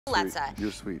Bellezza.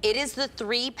 You're sweet. It is the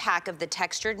 3-pack of the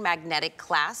textured magnetic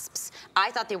clasps.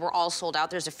 I thought they were all sold out.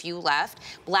 There's a few left.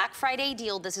 Black Friday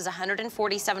deal, this is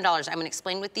 $147. I'm gonna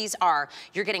explain what these are.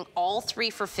 You're getting all 3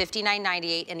 for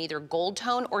 $59.98 in either gold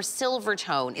tone or silver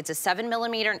tone. It's a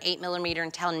 7mm, an 8mm,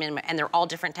 and 10mm, and they're all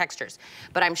different textures.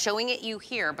 But I'm showing it you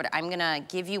here, but I'm gonna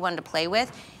give you one to play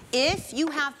with. If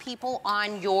you have people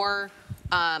on your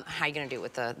how are you gonna do it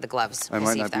with the gloves? I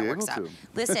might not be able to.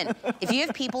 Listen, if you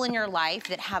have people in your life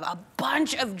that have a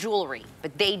bunch of jewelry,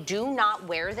 but they do not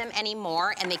wear them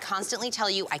anymore, and they constantly tell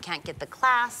you, I can't get the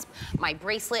clasp, my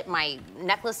bracelet, my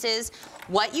necklaces,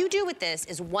 what you do with this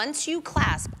is once you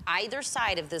clasp either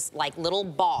side of this like little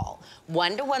ball,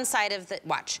 one to one side of the,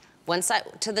 watch, one side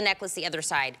to the necklace, the other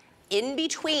side, in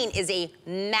between is a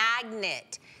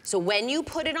magnet. So when you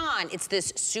put it on, it's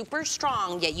this super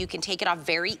strong, yet you can take it off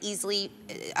very easily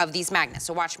of these magnets.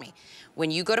 So watch me.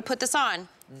 When you go to put this on,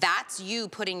 that's you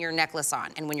putting your necklace on.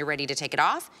 And when you're ready to take it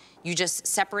off, you just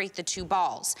separate the 2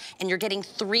 balls. And you're getting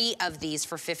 3 of these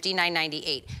for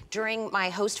 $59.98. During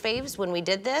my host faves, when we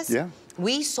did this,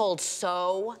 we sold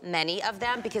so many of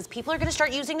them because people are gonna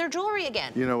start using their jewelry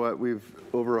again. You know what, we've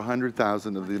over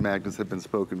 100,000 of the magnets have been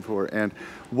spoken for. And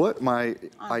what my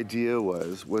idea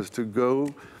was to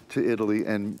go to Italy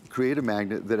and create a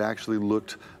magnet that actually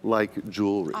looked like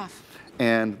jewelry.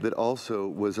 And that also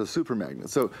was a super magnet.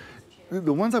 So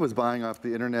the ones I was buying off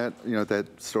the internet, you know, at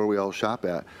that store we all shop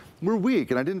at, were weak,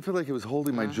 and I didn't feel like it was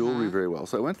holding my jewelry very well.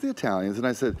 So I went to the Italians and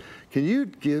I said, can you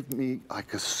give me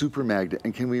like a super magnet,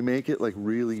 and can we make it like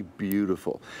really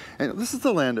beautiful? And this is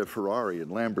the land of Ferrari and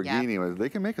Lamborghini. They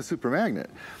can make a super magnet.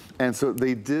 And so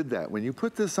they did that. When you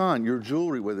put this on, your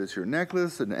jewelry, whether it's your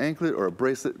necklace, an anklet, or a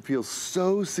bracelet, feels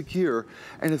so secure,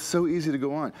 and it's so easy to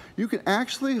go on. You can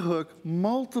actually hook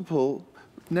multiple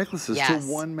necklaces to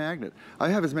one magnet. I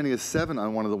have as many as 7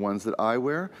 on one of the ones that I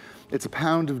wear. It's a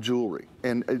pound of jewelry,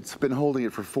 and it's been holding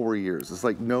it for 4 years. It's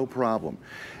like no problem.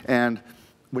 And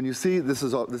when you see this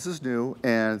is new,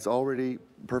 and it's already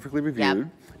perfectly reviewed,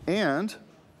 and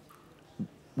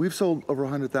we've sold over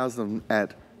 100,000 of them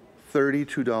at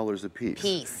 $32 a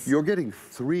piece. You're getting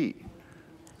 3.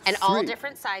 And all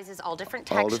different sizes, all different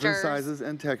textures. All different sizes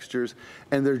and textures,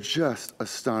 and they're just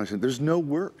astonishing. There's no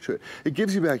work to it. It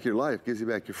gives you back your life, gives you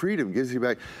back your freedom, gives you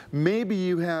back, maybe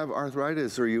you have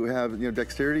arthritis or you have, you know,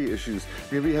 dexterity issues,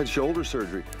 maybe you had shoulder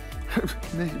surgery.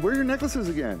 Wear your necklaces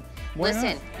again.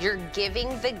 Listen, you're giving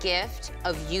the gift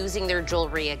of using their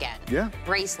jewelry again.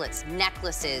 Bracelets,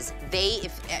 necklaces,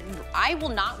 I will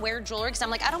not wear jewelry because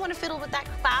I'm like, I don't want to fiddle with that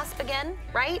clasp again,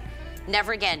 right?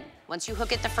 Never again. Once you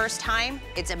hook it the first time,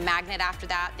 it's a magnet after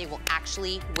that. They will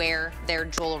actually wear their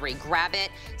jewelry. Grab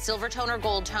it, silver tone or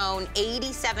gold tone,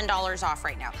 $87 off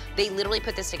right now. They literally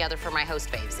put this together for my host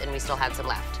faves, and we still had some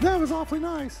left. That was awfully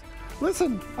nice.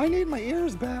 Listen, I need my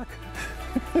ears back.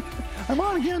 I'm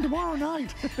on again tomorrow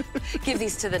night. Give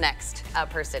these to the next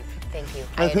person. Thank you.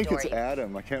 I think it's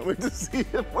Adam. I can't wait to see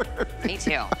him wear it. Me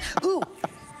too. Ooh,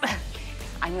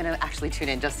 I'm gonna actually tune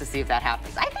in just to see if that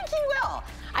happens. I think he will.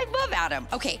 I love Adam.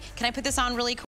 Okay, can I put this on really quick?